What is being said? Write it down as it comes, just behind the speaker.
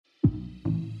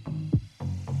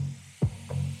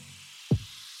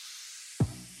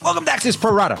Welcome to Axios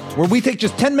Pro Rata, where we take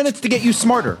just 10 minutes to get you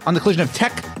smarter on the collision of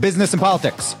tech, business, and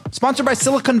politics. Sponsored by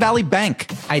Silicon Valley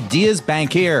Bank. Ideas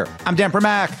bank here. I'm Dan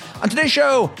Primack. On today's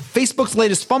show, Facebook's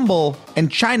latest fumble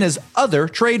and China's other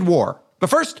trade war. But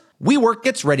first, WeWork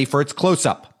gets ready for its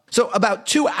close-up. So about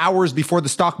 2 hours before the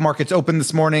stock markets opened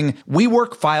this morning,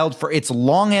 WeWork filed for its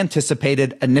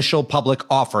long-anticipated initial public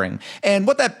offering. And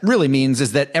what that really means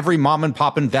is that every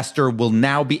mom-and-pop investor will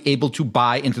now be able to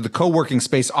buy into the co-working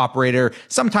space operator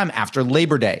sometime after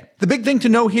Labor Day. The big thing to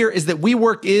know here is that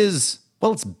WeWork is...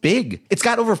 well, it's big. It's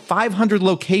got over 500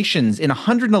 locations in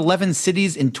 111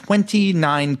 cities in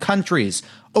 29 countries.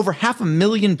 Over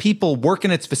 500,000 people work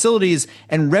in its facilities,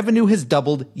 and revenue has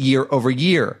doubled year over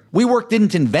year. WeWork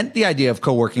didn't invent the idea of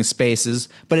co-working spaces,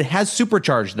 but it has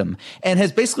supercharged them and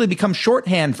has basically become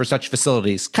shorthand for such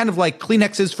facilities, kind of like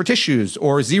Kleenex is for tissues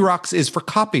or Xerox is for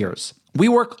copiers.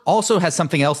 WeWork also has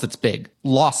something else that's big,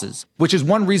 losses, which is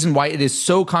one reason why it is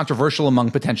so controversial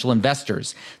among potential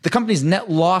investors. The company's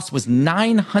net loss was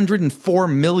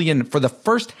 $904 million for the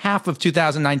first half of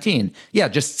 2019. Yeah,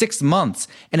 just 6 months.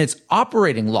 And its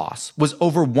operating loss was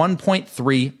over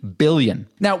 $1.3 billion.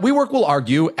 Now, WeWork will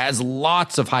argue, as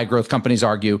lots of high-growth companies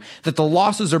argue, that the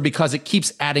losses are because it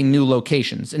keeps adding new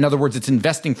locations. In other words, it's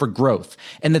investing for growth,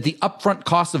 and that the upfront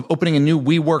costs of opening a new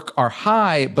WeWork are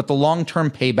high, but the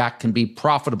long-term payback can be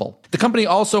profitable. The company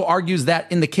also argues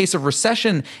that in the case of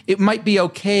recession, it might be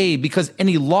okay because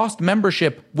any lost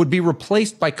membership would be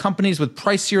replaced by companies with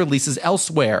pricier leases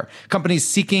elsewhere, companies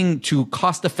seeking to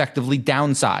cost-effectively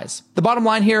downsize. The bottom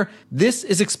line here, this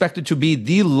is expected to be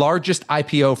the largest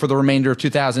IPO for the remainder of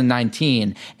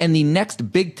 2019 and the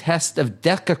next big test of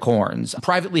decacorns,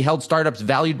 privately held startups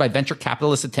valued by venture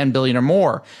capitalists at $10 billion or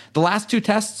more. The last two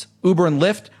tests, Uber and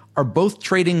Lyft, are both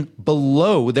trading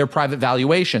below their private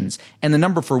valuations. And the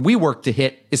number for WeWork to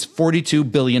hit is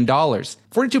 $42 billion.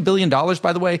 $42 billion,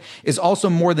 by the way, is also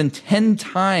more than 10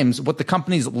 times what the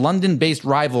company's London-based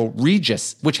rival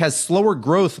Regus, which has slower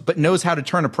growth but knows how to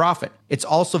turn a profit. It's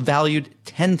also valued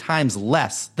 10 times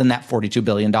less than that $42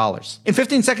 billion. In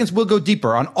 15 seconds, we'll go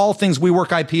deeper on all things WeWork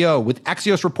IPO with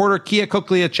Axios reporter Kia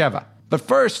Kokliacheva. But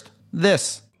first,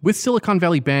 this. With Silicon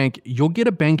Valley Bank, you'll get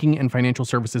a banking and financial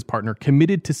services partner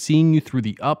committed to seeing you through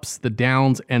the ups, the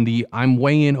downs, and the I'm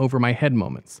way in over my head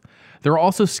moments. There are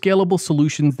also scalable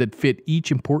solutions that fit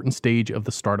each important stage of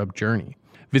the startup journey.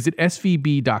 Visit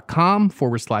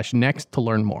svb.com/next to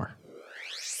learn more.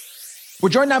 We're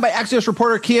joined now by Axios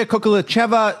reporter Kia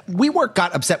Kokliacheva. WeWork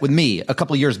got upset with me a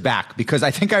couple of years back because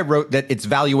I think I wrote that its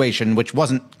valuation, which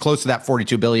wasn't close to that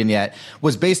 $42 billion yet,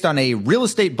 was based on a real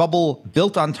estate bubble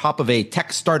built on top of a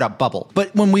tech startup bubble.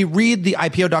 But when we read the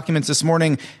IPO documents this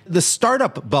morning, the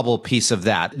startup bubble piece of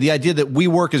that, the idea that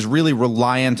WeWork is really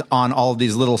reliant on all of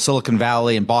these little Silicon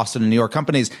Valley and Boston and New York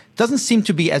companies, doesn't seem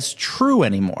to be as true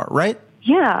anymore, right?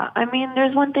 Yeah, I mean,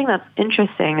 there's one thing that's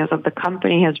interesting is that the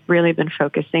company has really been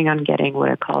focusing on getting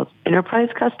what it calls enterprise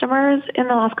customers in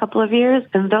the last couple of years.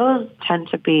 And those tend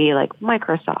to be like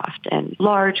Microsoft and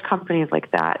large companies like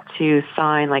that to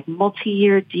sign like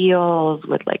multi-year deals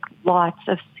with like lots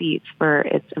of seats for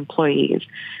its employees.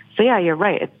 So yeah, you're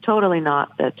right. It's totally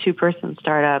not the two-person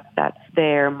startup that's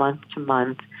there month to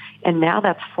month. And now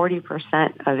that's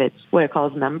 40% of its what it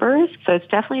calls members. So it's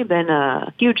definitely been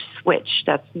a huge switch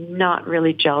that's not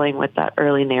really gelling with that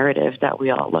early narrative that we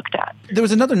all looked at. There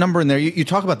was another number in there. You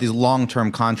talk about these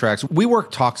long-term contracts. WeWork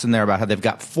talks in there about how they've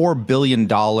got $4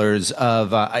 billion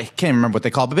of, I can't remember what they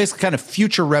call it, but basically kind of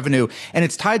future revenue. And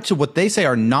it's tied to what they say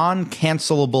are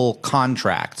non-cancelable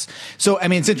contracts. So, I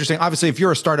mean, it's interesting. Obviously, if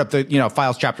you're a startup that,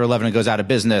 files Chapter 11 and goes out of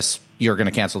business, you're going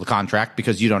to cancel the contract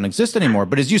because you don't exist anymore.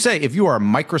 But as you say, if you are a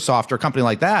Microsoft or a company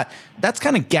like that, that's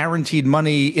kind of guaranteed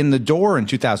money in the door in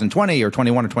 2020 or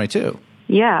 21 or 22.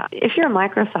 Yeah. If you're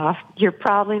Microsoft, you're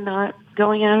probably not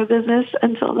going out of business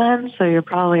until then, so you're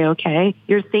probably okay.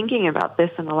 You're thinking about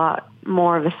this in a lot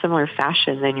more of a similar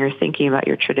fashion than you're thinking about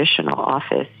your traditional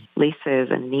office leases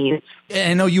and needs.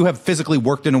 I know you have physically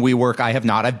worked in a WeWork. I have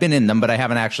not. I've been in them, but I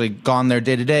haven't actually gone there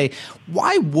day to day.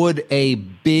 Why would a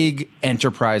big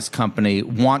enterprise company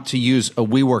want to use a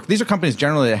WeWork? These are companies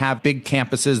generally that have big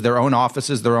campuses, their own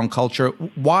offices, their own culture.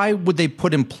 Why would they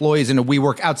put employees in a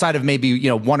WeWork outside of maybe,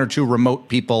 one or two remote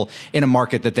people in a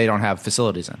market that they don't have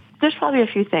facilities in? There's probably a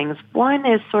few things. One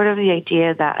is sort of the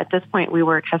idea that at this point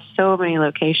WeWork has so many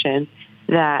locations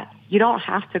that you don't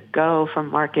have to go from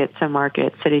market to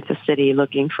market, city to city,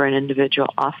 looking for an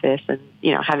individual office and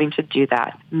having to do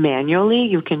that manually,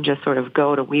 you can just sort of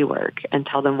go to WeWork and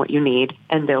tell them what you need,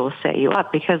 and they will set you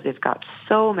up because they've got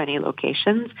so many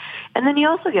locations. And then you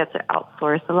also get to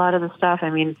outsource a lot of the stuff. I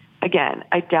mean, again,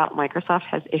 I doubt Microsoft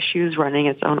has issues running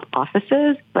its own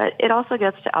offices, but it also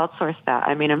gets to outsource that.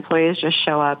 I mean, employees just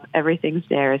show up, everything's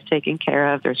there, it's taken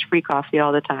care of, there's free coffee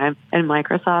all the time, and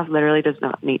Microsoft literally does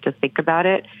not need to think about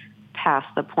it past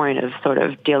the point of sort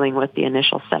of dealing with the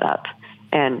initial setup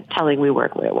and telling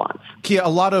WeWork what it wants. Kia, a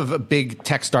lot of big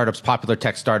tech startups, popular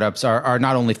tech startups, are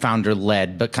not only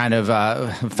founder-led, but kind of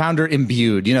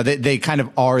founder-imbued. They kind of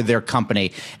are their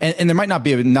company. And there might not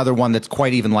be another one that's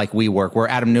quite even like WeWork, where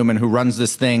Adam Neumann, who runs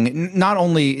this thing, not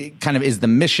only kind of is the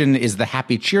mission, is the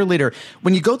happy cheerleader.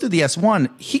 When you go through the S1,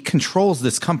 he controls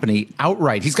this company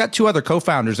outright. He's got two other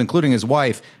co-founders, including his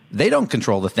wife. They don't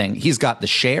control the thing. He's got the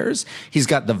shares. He's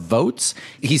got the votes.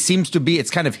 He seems to be, it's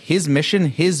kind of his mission,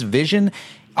 his vision.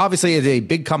 Obviously, it's a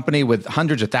big company with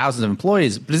hundreds of thousands of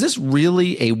employees, but is this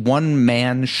really a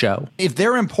one-man show? If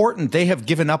they're important, they have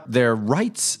given up their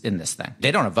rights in this thing.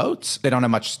 They don't have votes. They don't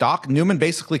have much stock. Neumann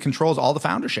basically controls all the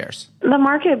founder shares. The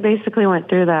market basically went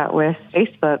through that with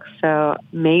Facebook, so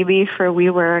maybe for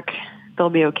WeWork, they'll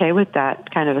be okay with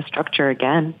that kind of a structure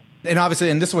again. And obviously,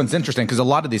 and this one's interesting because a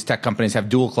lot of these tech companies have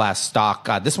dual class stock.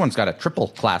 This one's got a triple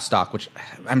class stock, which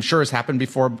I'm sure has happened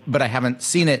before, but I haven't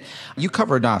seen it. You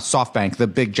covered SoftBank, the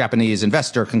big Japanese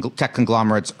investor, tech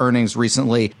conglomerate's earnings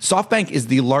recently. SoftBank is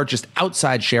the largest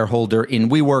outside shareholder in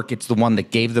WeWork. It's the one that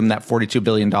gave them that $42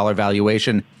 billion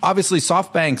valuation. Obviously,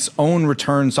 SoftBank's own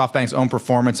returns, SoftBank's own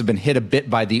performance have been hit a bit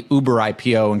by the Uber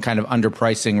IPO and kind of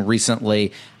underpricing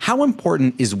recently. How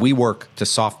important is WeWork to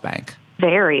SoftBank?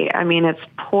 Very. I mean, it's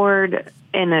poured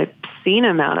in an obscene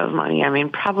amount of money. I mean,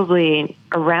 probably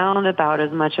around about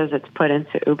as much as it's put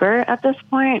into Uber at this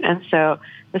point. And so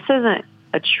this isn't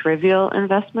a trivial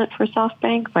investment for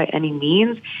SoftBank by any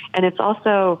means. And it's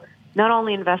also not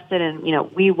only invested in,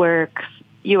 WeWork's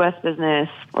U.S. business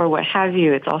or what have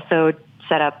you, it's also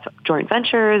set up joint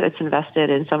ventures. It's invested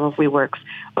in some of WeWork's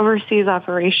overseas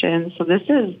operations. So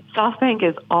SoftBank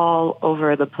is all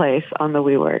over the place on the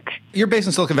WeWork. You're based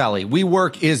in Silicon Valley.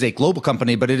 WeWork is a global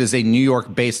company, but it is a New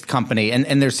York-based company.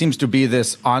 And there seems to be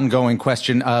this ongoing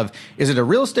question of, is it a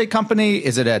real estate company?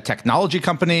 Is it a technology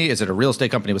company? Is it a real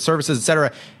estate company with services, et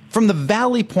cetera? From the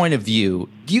Valley point of view,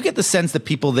 do you get the sense that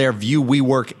people there view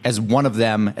WeWork as one of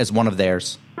them, as one of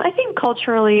theirs? I think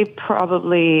culturally,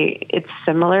 probably it's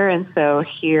similar. And so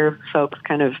here folks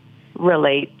kind of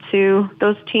relate to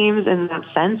those teams in that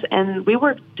sense. And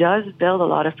WeWork does build a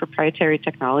lot of proprietary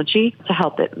technology to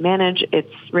help it manage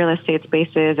its real estate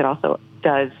spaces. It also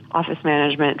does office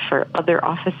management for other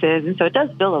offices. And so it does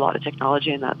build a lot of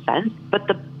technology in that sense. But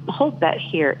the whole bet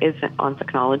here isn't on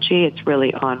technology. It's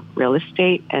really on real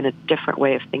estate and a different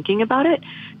way of thinking about it.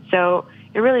 So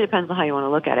it really depends on how you want to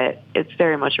look at it. It's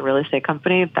very much a real estate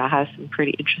company that has some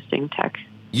pretty interesting tech.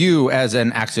 You, as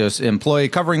an Axios employee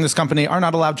covering this company, are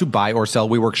not allowed to buy or sell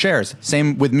WeWork shares.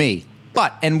 Same with me.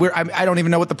 But, and I don't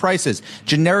even know what the price is.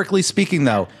 Generically speaking,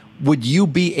 though, would you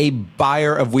be a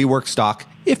buyer of WeWork stock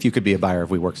if you could be a buyer of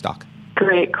WeWork stock?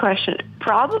 Great question.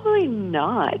 Probably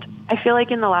not. I feel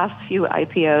like in the last few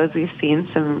IPOs, we've seen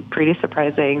some pretty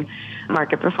surprising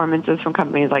market performances from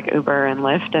companies like Uber and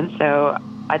Lyft. And so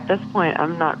at this point,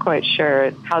 I'm not quite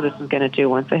sure how this is going to do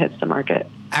once it hits the market.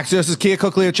 Axios' Kia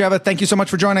Kokliacheva, thank you so much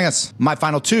for joining us. My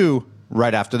final two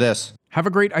right after this. Have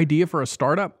a great idea for a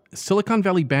startup? Silicon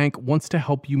Valley Bank wants to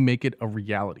help you make it a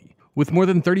reality. With more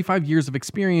than 35 years of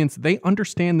experience, they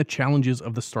understand the challenges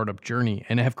of the startup journey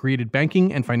and have created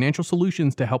banking and financial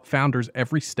solutions to help founders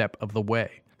every step of the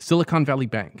way. Silicon Valley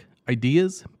Bank.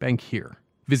 Ideas bank here.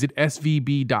 Visit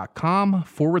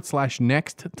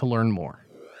svb.com/next to learn more.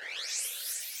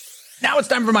 Now it's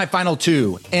time for my final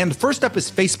two. And first up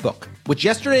is Facebook, which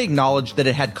yesterday acknowledged that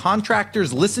it had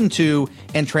contractors listen to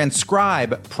and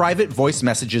transcribe private voice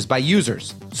messages by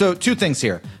users. So two things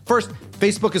here. First,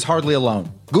 Facebook is hardly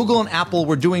alone. Google and Apple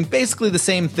were doing basically the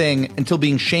same thing until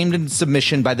being shamed into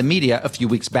submission by the media a few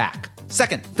weeks back.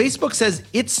 Second, Facebook says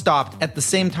it stopped at the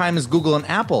same time as Google and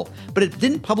Apple, but it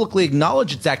didn't publicly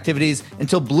acknowledge its activities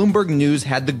until Bloomberg News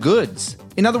had the goods.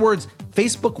 In other words,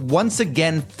 Facebook once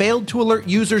again failed to alert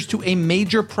users to a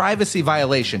major privacy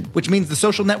violation, which means the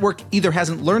social network either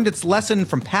hasn't learned its lesson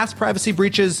from past privacy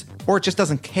breaches or it just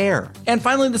doesn't care. And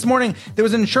finally, this morning, there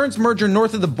was an insurance merger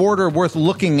north of the border worth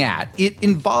looking at. It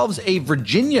involves a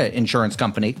Virginia insurance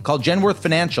company called Genworth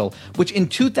Financial, which in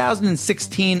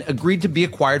 2016 agreed to be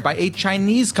acquired by a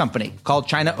Chinese company called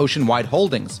China Oceanwide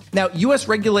Holdings. Now, U.S.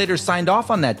 regulators signed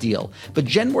off on that deal, but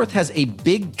Genworth has a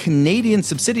big Canadian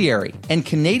subsidiary, and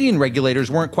Canadian regulators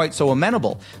weren't quite so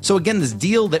amenable. So again, this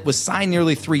deal that was signed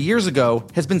nearly 3 years ago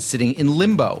has been sitting in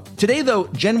limbo. Today, though,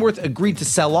 Genworth agreed to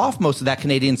sell off most of that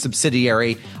Canadian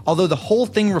subsidiary, although the whole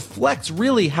thing reflects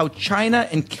really how China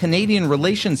and Canadian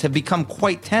relations have become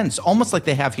quite tense, almost like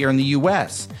they have here in the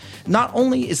US. Not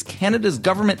only is Canada's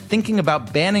government thinking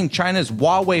about banning China's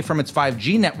Huawei from its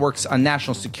 5G networks on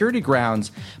national security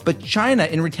grounds, but China,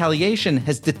 in retaliation,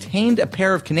 has detained a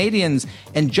pair of Canadians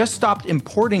and just stopped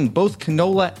importing both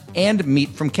canola and meat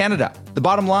from Canada. The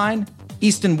bottom line?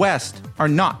 East and West are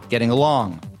not getting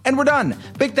along. And we're done.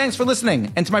 Big thanks for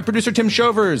listening. And to my producer, Tim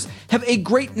Shovers, have a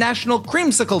great National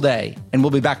Creamsicle Day. And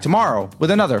we'll be back tomorrow with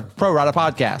another Pro Rata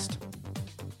podcast.